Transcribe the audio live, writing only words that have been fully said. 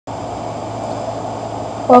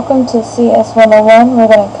Welcome to CS 101. We're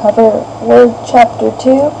going to cover Word Chapter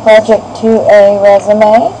 2, Project 2A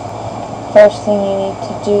Resume. First thing you need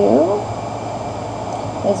to do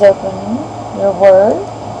is open your Word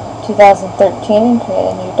 2013 and create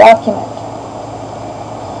a new document.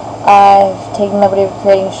 I've taken the liberty of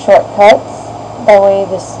creating shortcuts. That way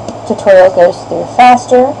this tutorial goes through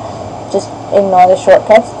faster. Just ignore the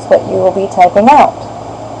shortcuts. It's what you will be typing out.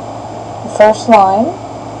 The first line.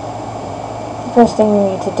 First thing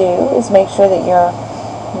you need to do is make sure that your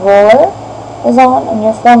ruler is on and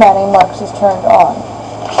your formatting marks is turned on.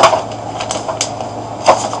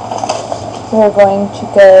 We're going to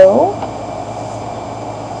go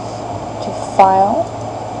to File,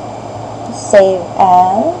 Save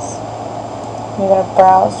As. You're going to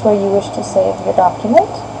browse where you wish to save your document.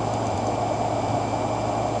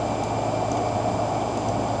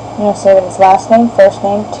 You're going to save it as last name, first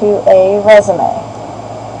name, 2A Resume.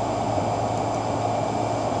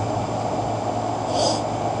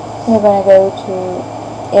 You're going to go to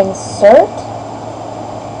Insert,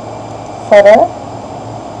 Footer,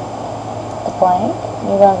 the blank.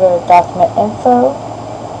 You're going to go to Document Info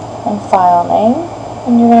and File Name,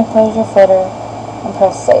 and you're going to close your footer and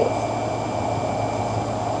press Save.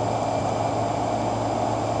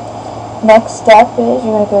 Next step is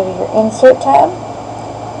you're going to go to your Insert tab,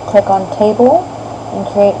 click on Table, and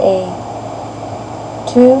create a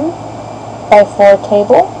 2x4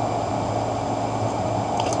 table.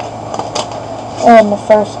 In the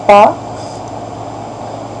first box,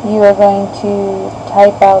 you are going to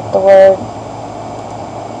type out the word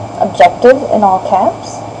objective in all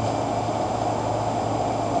caps.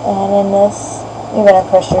 And in this, you're going to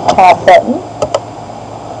press your tab button.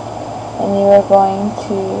 And you are going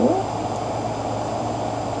to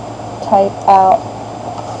type out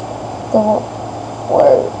the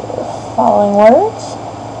following words.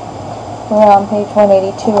 We're on page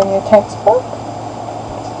 182 in your textbook.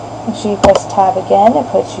 Make sure you press tab again. It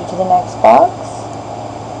puts you to the next box.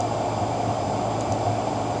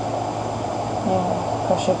 And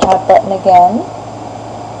press your tab button again.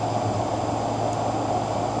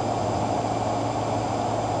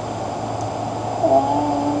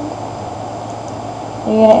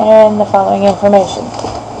 And you're going to enter in the following information.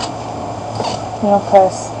 You're going to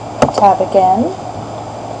press tab again.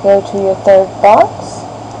 Go to your third box.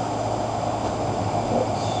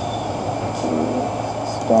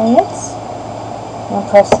 Experience. And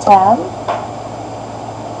press tab.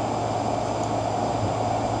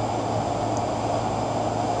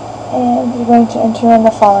 And you're going to enter in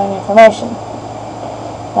the following information.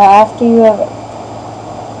 Now after you have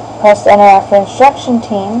pressed enter after instruction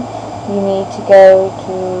team, you need to go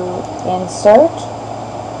to Insert,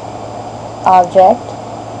 Object,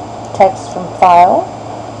 Text from File.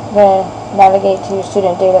 You're going to navigate to your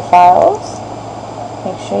student data files.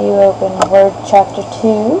 Make sure you open Word Chapter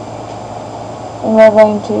 2, and we're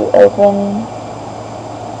going to open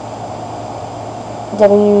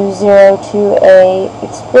W02A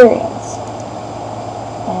Experience.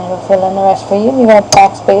 And it'll fill in the rest for you. You're going to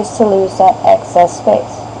backspace to lose that excess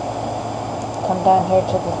space. Come down here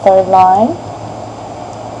to the third line,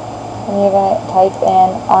 and you're going to type in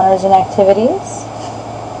Honors and Activities.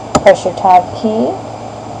 Press your Tab key.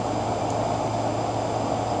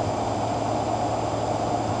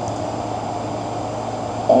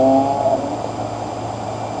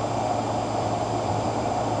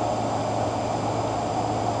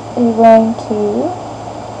 And you're going to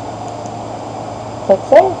click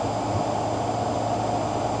there.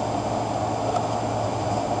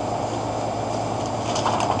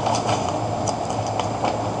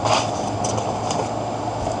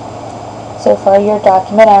 So far your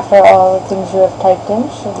document, after all the things you have typed in,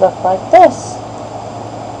 should look like this.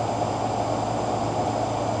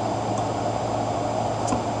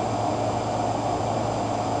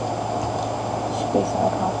 Based on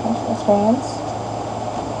accomplishment, experience,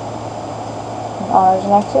 and honors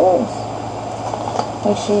and activities.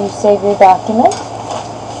 Make sure you save your document.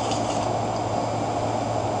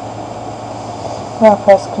 Now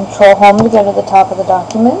press Control Home to go to the top of the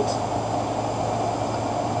document.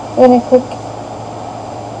 You're going to click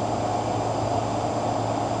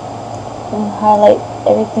and highlight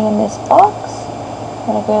everything in this box.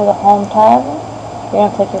 You're going to go to the Home tab. You're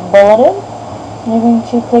going to click your bulleted. You're going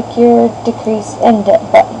to click your Decrease Indent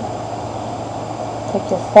button. Click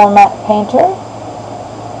your Format Painter.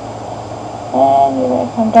 And you're going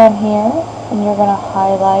to come down here and you're going to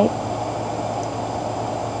highlight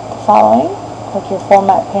the following. Click your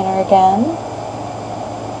Format Painter again.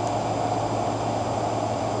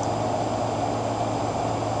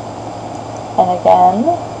 And again.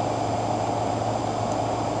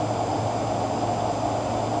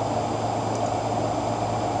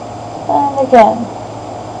 again.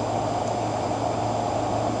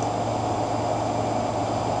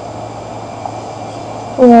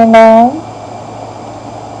 We are now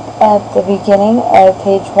at the beginning of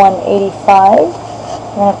page 185.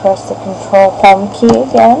 I'm going to press the Control Home key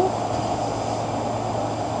again.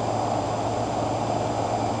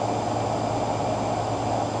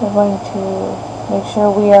 We're going to make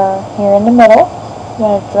sure we are here in the middle. I'm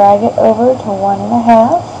going to drag it over to 1.5.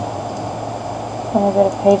 I'm going to go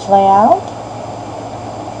to Page Layout.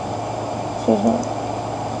 Excuse me.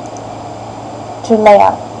 To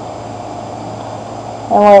Layout.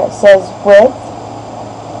 And where it says Width,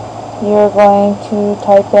 you're going to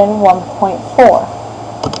type in 1.4.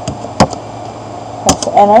 Press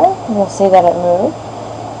Enter, and you'll see that it moved.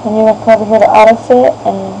 And you're going to come over here to Auto Fit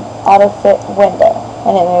and Auto Fit Window,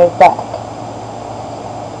 and it moves back.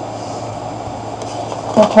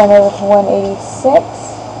 We'll turn over to 186.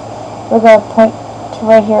 We're going to point to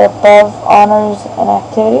right here above Honors and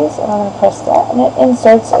Activities, and I'm going to press that, and it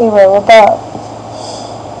inserts a row above.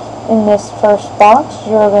 In this first box,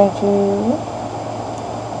 you're going to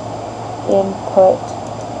input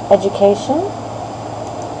education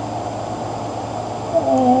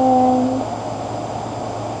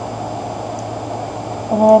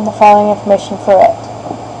and then the following information for it.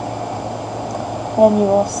 And you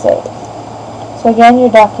will save. So again,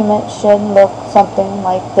 your document should look something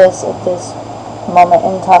like this at this moment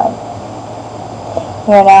in time.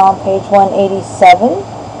 We are now on page 187.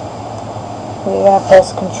 We're going to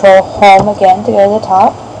press Control Home again to go to the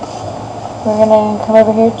top. We're going to come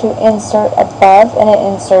over here to Insert Above, and it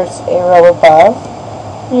inserts a row above.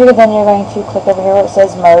 Then you're going to click over here where it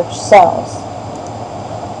says Merge Cells.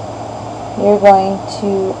 You're going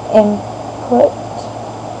to input.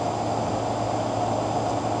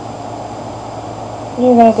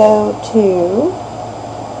 You're going to go to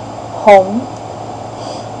Home.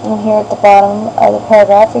 And here at the bottom of the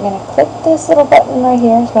paragraph, you're going to click this little button right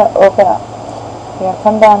here. It's going to open up. You're going to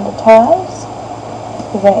come down to Tabs.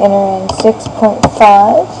 You're going to enter in 6.5,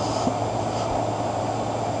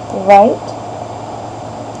 Right,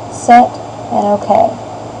 Set, and OK.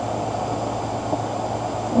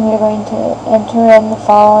 And you're going to enter in the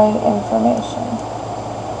following information.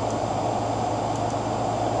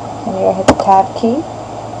 And you're going to hit the Tab key.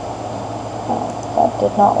 That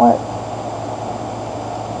did not work.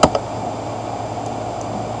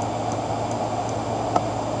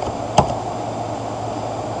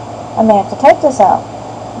 I may have to type this out.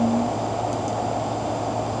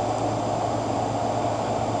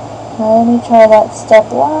 Let me try that step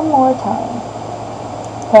one more time.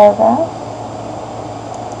 Paragraph,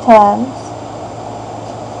 Tabs,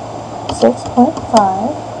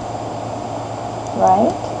 6.5,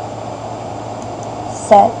 Right,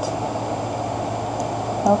 Set,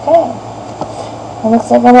 OK. It looks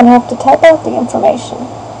like I'm going to have to type out the information.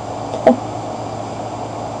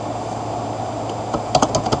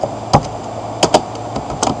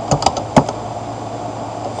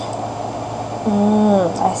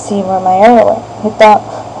 I see where my arrow went. Hit that,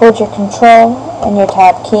 hold your Control and your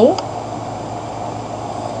Tab key.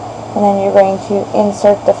 And then you're going to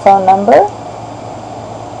insert the phone number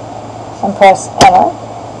and press Enter.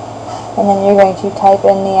 And then you're going to type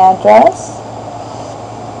in the address.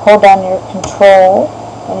 Hold down your Control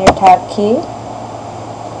and your Tab key.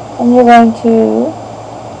 And you're going to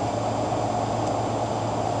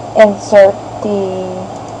insert the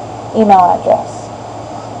email address.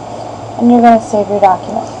 And you're going to save your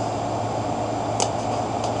document.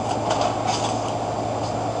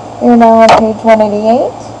 You're now on page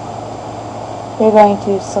 188. You're going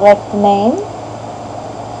to select the name.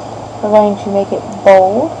 We're going to make it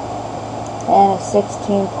bold and a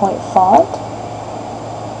 16-point font.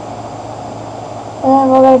 And then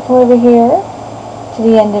we're going to come over here to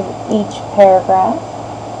the end of each paragraph.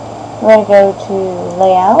 We're going to go to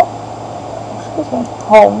Layout. Excuse me,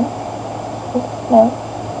 Home. No.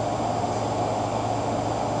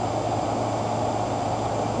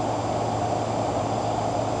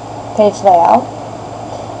 Page Layout,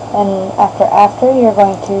 and after you're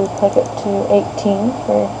going to click it to 18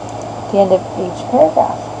 for the end of each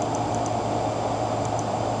paragraph.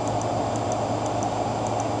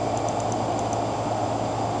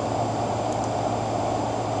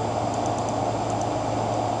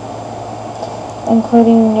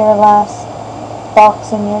 Including your last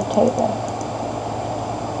box in your table.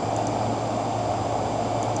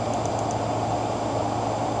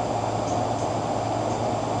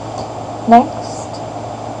 Next,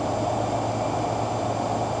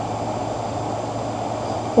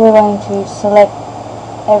 we're going to select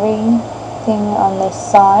everything on this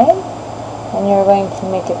side, and you're going to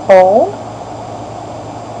make it bold.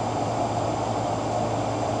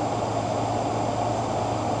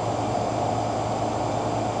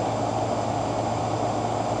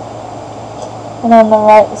 And on the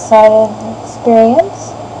right side of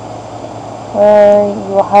experience, where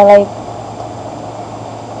you will highlight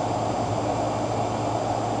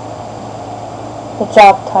the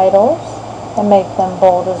job titles and make them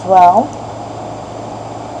bold as well.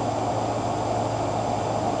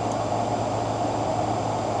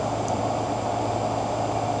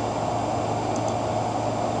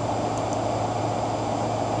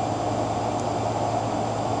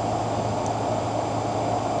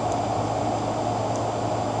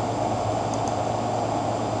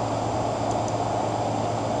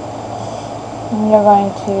 And you're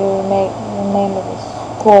going to make the name of the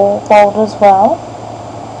school bold as well.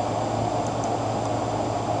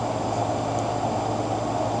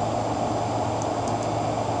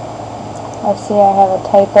 I see I have a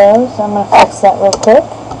typo, so I'm going to fix that real quick.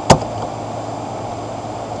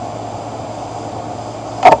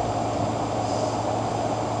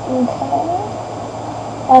 Okay.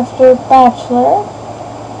 After bachelor,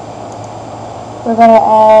 we're going to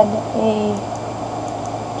add a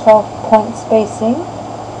 12-point spacing,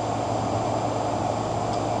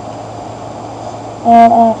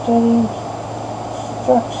 and after the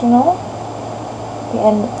instructional, the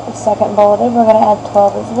end of the second bulleted, we're going to add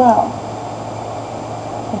 12 as well.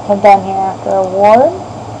 And come down here after award,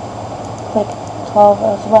 click 12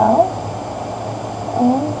 as well,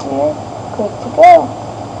 and we're good to go.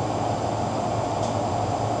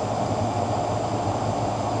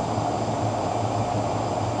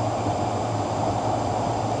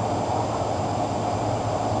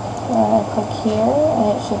 And I click here, and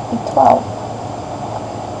it should be 12.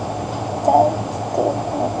 That's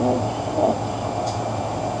definitely good.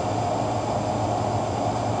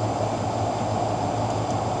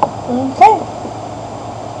 Okay.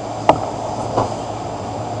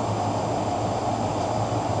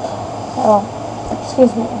 Oh,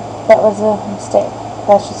 excuse me. That was a mistake.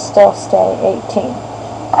 That should still stay 18.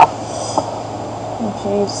 Make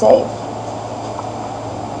sure you save.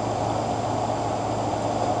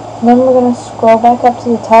 Then we're going to scroll back up to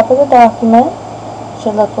the top of the document. It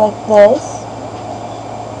should look like this.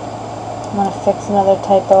 I'm going to fix another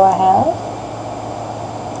typo I have.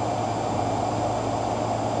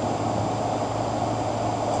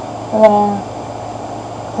 We're going to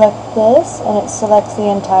click this, and it selects the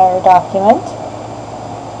entire document.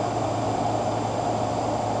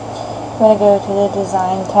 We're going to go to the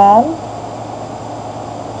Design tab.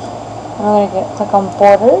 And we're going to click on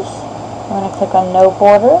Borders. We're going to click on No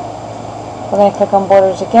Border. We're going to click on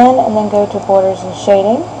Borders again, and then go to Borders and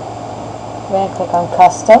Shading. We're going to click on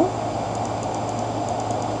Custom.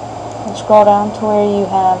 And scroll down to where you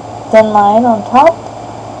have Thin Line on top,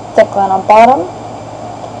 Thick Line on bottom.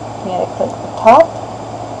 You're going to click the top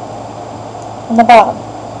and the bottom.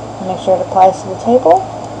 And make sure it applies to the table.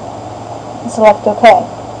 And select OK.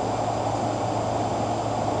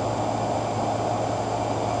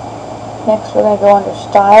 Next, we're going to go under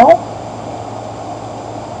Style.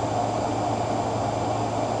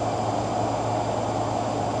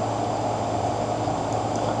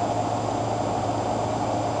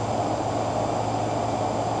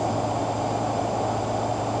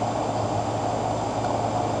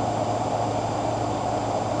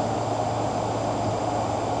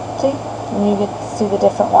 See? And you get to see the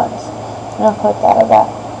different ones. And I'll click out of that.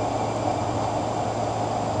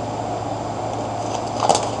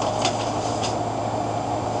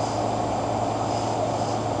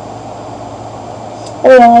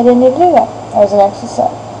 Oh yeah, I didn't need to do that. As it actually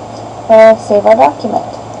said. Save our document.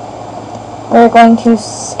 We're going to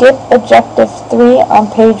skip Objective 3 on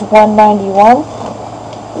page 191.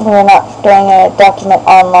 We're not doing a document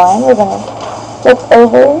online. We're going to flip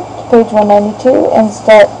over to page 192 and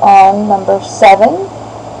start on number 7.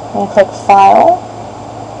 And click File.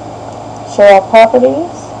 Show All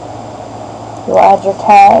Properties. You'll add your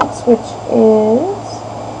tags, which is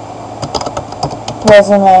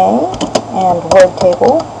Resume and Word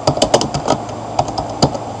Table.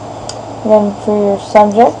 Then for your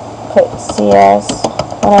subject, put CS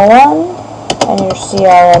 101 and your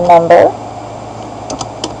CRN number.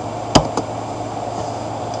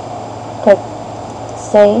 Click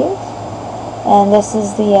Save. And this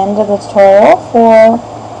is the end of the tutorial for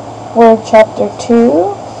Word Chapter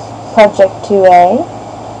 2, Project 2A.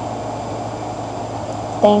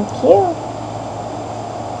 Thank you.